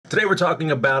Today we're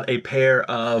talking about a pair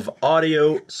of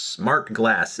audio smart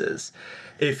glasses.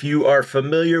 If you are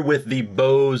familiar with the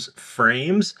Bose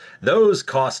frames, those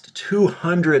cost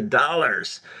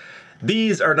 $200.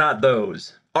 These are not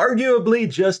those. Arguably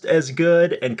just as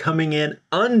good and coming in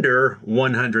under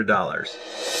 $100.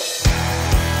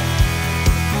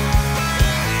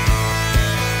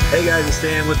 Hey guys, it's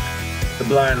Stan with The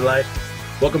Blind Life.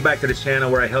 Welcome back to the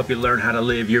channel where I help you learn how to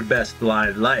live your best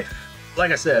blind life.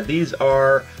 Like I said, these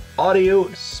are audio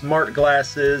smart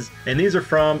glasses, and these are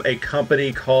from a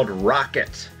company called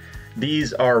ROKiT.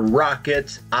 These are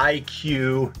ROKiT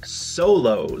IQ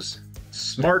Solos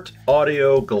smart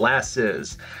audio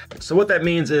glasses. So what that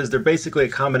means is they're basically a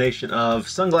combination of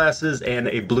sunglasses and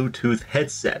a Bluetooth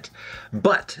headset.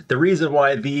 But the reason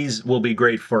why these will be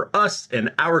great for us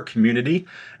and our community,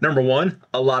 number one,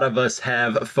 a lot of us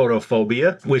have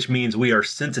photophobia, which means we are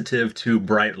sensitive to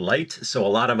bright light. So a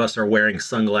lot of us are wearing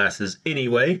sunglasses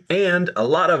anyway. And a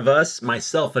lot of us,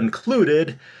 myself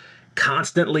included,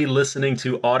 constantly listening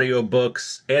to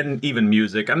audiobooks and even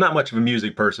music. I'm not much of a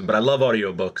music person, but I love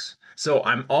audiobooks. So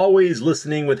I'm always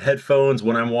listening with headphones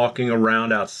when I'm walking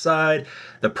around outside.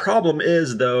 The problem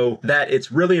is, though, that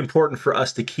it's really important for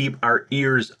us to keep our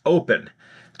ears open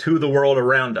to the world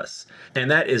around us. And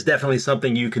that is definitely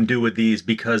something you can do with these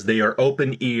because they are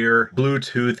open ear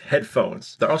Bluetooth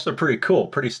headphones. They're also pretty cool,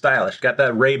 pretty stylish. Got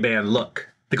that Ray-Ban look.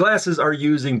 The glasses are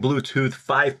using Bluetooth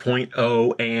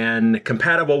 5.0 and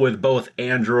compatible with both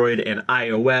Android and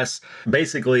iOS.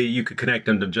 Basically, you could connect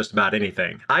them to just about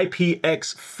anything.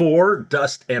 IPX4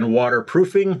 dust and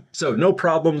waterproofing, so no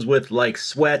problems with like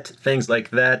sweat, things like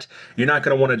that. You're not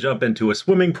going to want to jump into a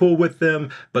swimming pool with them,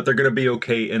 but they're going to be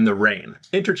okay in the rain.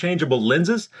 Interchangeable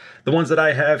lenses. The ones that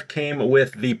I have came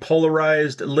with the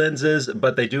polarized lenses,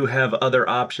 but they do have other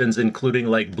options, including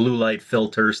like blue light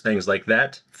filters, things like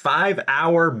that.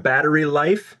 5-hour battery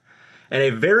life, and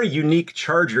a very unique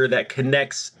charger that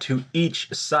connects to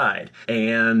each side,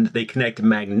 and they connect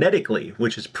magnetically,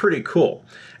 which is pretty cool.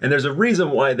 And there's a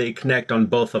reason why they connect on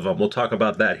both of them. We'll talk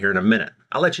about that here in a minute.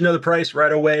 I'll let you know the price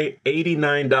right away.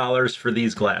 $89 for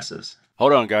these glasses.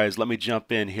 Hold on guys, let me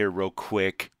jump in here real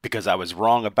quick because I was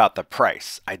wrong about the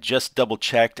price. I just double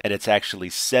checked and it's actually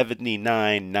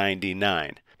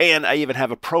 $79.99. And I even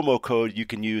have a promo code you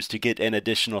can use to get an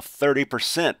additional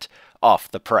 30%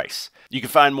 off the price. You can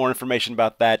find more information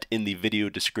about that in the video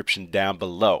description down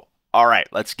below. All right,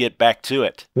 let's get back to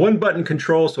it. One button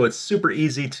control, so it's super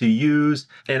easy to use.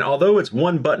 And although it's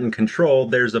one button control,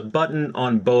 there's a button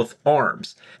on both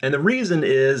arms. And the reason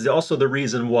is also the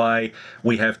reason why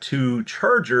we have two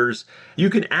chargers. You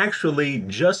can actually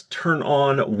just turn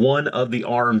on one of the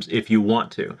arms if you want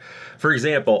to. For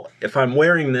example, if I'm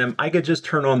wearing them, I could just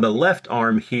turn on the left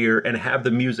arm here and have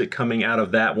the music coming out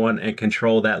of that one and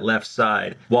control that left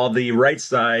side, while the right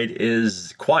side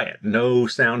is quiet, no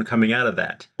sound coming out of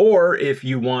that. Or if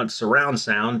you want surround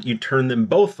sound, you turn them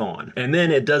both on, and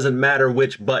then it doesn't matter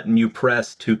which button you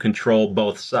press to control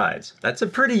both sides. That's a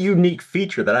pretty unique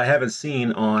feature that I haven't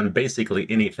seen on basically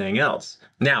anything else.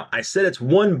 Now, I said it's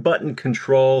one button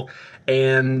control,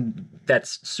 and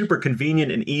that's super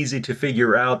convenient and easy to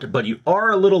figure out, but you are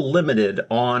a little limited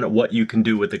on what you can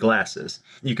do with the glasses.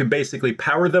 You can basically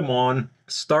power them on,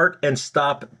 start and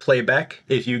stop playback.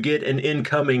 If you get an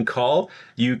incoming call,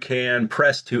 you can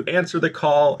press to answer the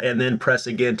call and then press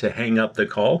again to hang up the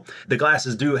call. The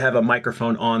glasses do have a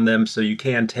microphone on them, so you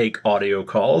can take audio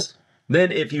calls.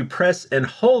 Then if you press and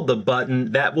hold the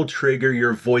button, that will trigger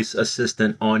your voice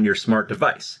assistant on your smart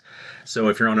device. So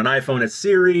if you're on an iPhone, it's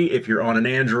Siri. If you're on an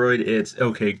Android, it's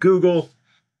OK Google,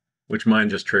 which mine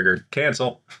just triggered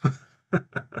cancel.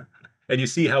 And you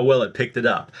see how well it picked it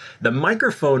up. The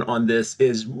microphone on this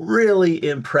is really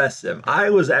impressive. I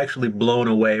was actually blown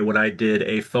away when I did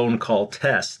a phone call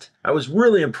test. I was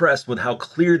really impressed with how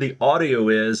clear the audio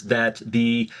is that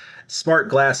the smart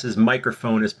glasses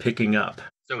microphone is picking up.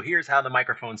 So here's how the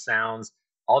microphone sounds.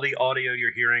 All the audio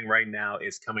you're hearing right now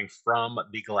is coming from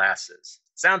the glasses.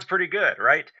 Sounds pretty good,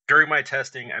 right? During my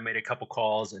testing, I made a couple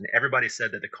calls and everybody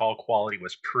said that the call quality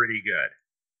was pretty good.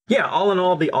 Yeah, all in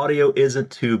all, the audio isn't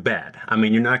too bad. I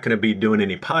mean, you're not going to be doing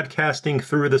any podcasting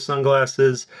through the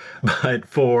sunglasses, but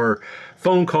for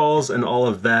phone calls and all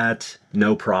of that,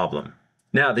 no problem.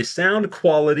 Now, the sound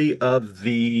quality of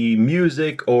the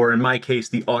music, or in my case,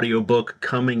 the audiobook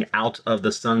coming out of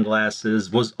the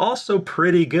sunglasses was also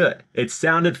pretty good. It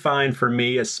sounded fine for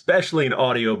me, especially an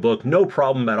audiobook. No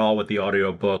problem at all with the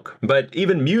audiobook, but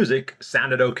even music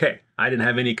sounded okay. I didn't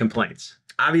have any complaints.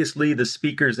 Obviously, the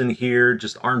speakers in here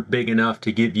just aren't big enough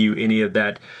to give you any of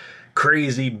that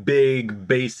crazy big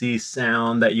bassy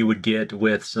sound that you would get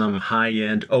with some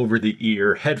high-end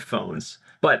over-the-ear headphones.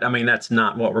 But I mean, that's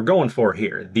not what we're going for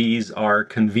here. These are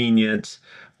convenient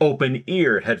open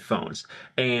ear headphones.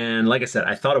 And like I said,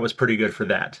 I thought it was pretty good for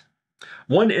that.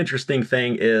 One interesting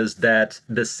thing is that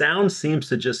the sound seems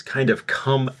to just kind of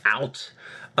come out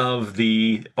of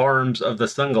the arms of the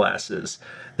sunglasses.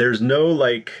 There's no,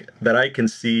 like, that I can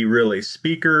see really,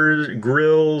 speakers,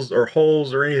 grills, or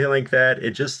holes or anything like that.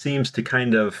 It just seems to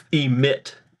kind of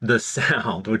emit the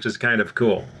sound, which is kind of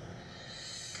cool.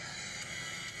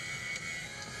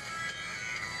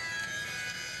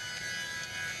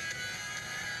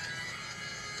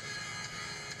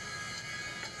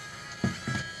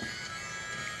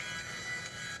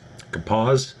 Can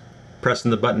pause.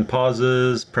 Pressing the button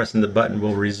pauses, pressing the button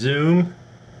will resume.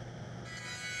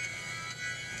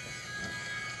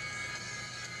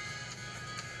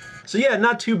 So yeah,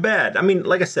 not too bad. I mean,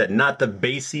 like I said, not the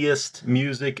bassiest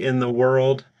music in the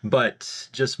world, but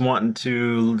just wanting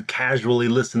to casually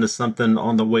listen to something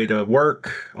on the way to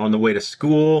work, on the way to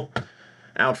school,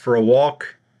 out for a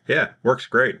walk. Yeah, works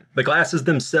great. The glasses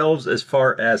themselves, as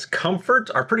far as comfort,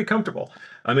 are pretty comfortable.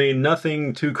 I mean,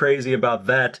 nothing too crazy about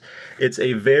that. It's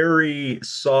a very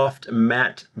soft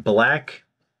matte black,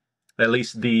 at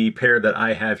least the pair that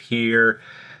I have here.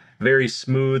 Very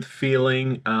smooth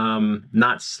feeling,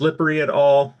 not slippery at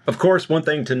all. Of course, one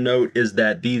thing to note is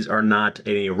that these are not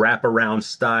a wraparound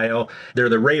style. They're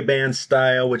the Ray-Ban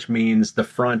style, which means the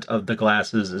front of the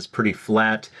glasses is pretty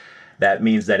flat. That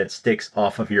means that it sticks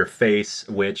off of your face,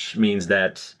 which means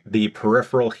that the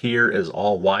peripheral here is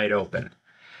all wide open.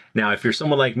 Now, if you're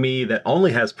someone like me that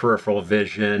only has peripheral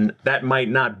vision, that might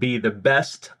not be the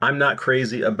best. I'm not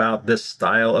crazy about this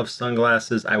style of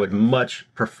sunglasses. I would much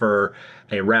prefer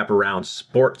a wraparound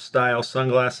sport style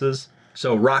sunglasses.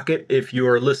 So ROKiT, if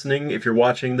you're listening, if you're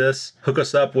watching this, hook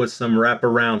us up with some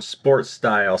wraparound sport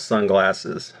style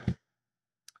sunglasses.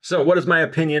 So what is my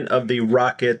opinion of the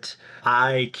ROKiT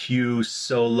IQ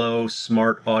Solo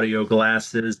Smart Audio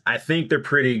Glasses? I think they're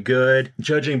pretty good.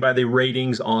 Judging by the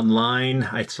ratings online,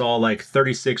 I saw like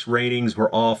 36 ratings were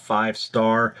all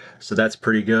 5-star, so that's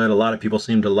pretty good. A lot of people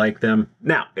seem to like them.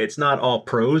 Now, it's not all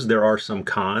pros, there are some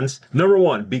cons. Number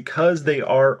one, because they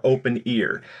are open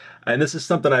ear, and this is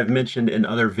something I've mentioned in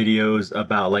other videos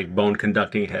about like bone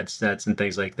conducting headsets and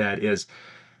things like that, is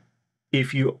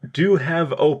if you do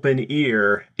have open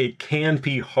ear, it can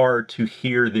be hard to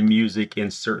hear the music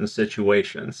in certain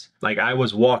situations. Like I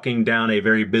was walking down a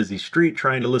very busy street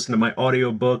trying to listen to my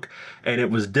audiobook, and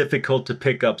it was difficult to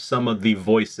pick up some of the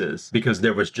voices because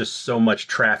there was just so much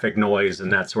traffic noise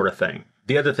and that sort of thing.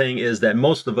 The other thing is that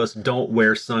most of us don't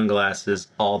wear sunglasses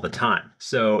all the time.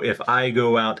 So if I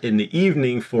go out in the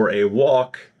evening for a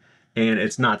walk and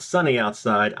it's not sunny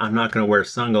outside, I'm not going to wear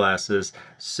sunglasses,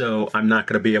 so I'm not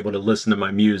going to be able to listen to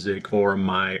my music or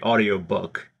my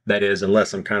audiobook. That is,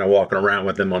 unless I'm kind of walking around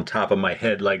with them on top of my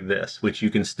head like this, which you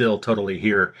can still totally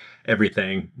hear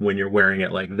everything when you're wearing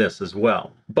it like this as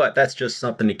well. But that's just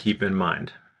something to keep in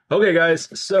mind. Okay guys,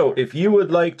 so if you would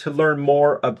like to learn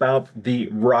more about the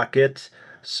ROKiT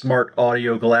Smart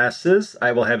Audio Glasses,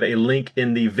 I will have a link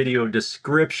in the video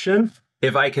description.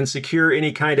 If I can secure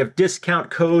any kind of discount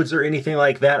codes or anything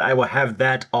like that, I will have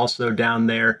that also down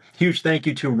there. Huge thank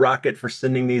you to ROKiT for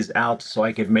sending these out so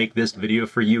I could make this video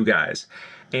for you guys.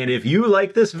 And if you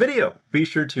like this video, be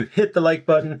sure to hit the like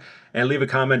button and leave a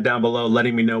comment down below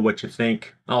letting me know what you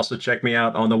think. Also check me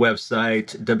out on the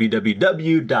website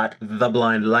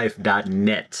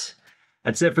www.theblindlife.net.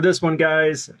 That's it for this one,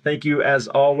 guys. Thank you as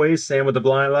always. Sam with The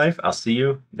Blind Life. I'll see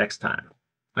you next time.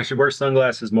 I should wear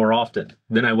sunglasses more often.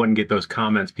 Then I wouldn't get those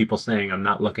comments, people saying I'm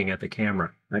not looking at the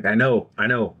camera. Like, I know,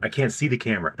 I can't see the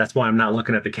camera. That's why I'm not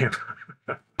looking at the camera.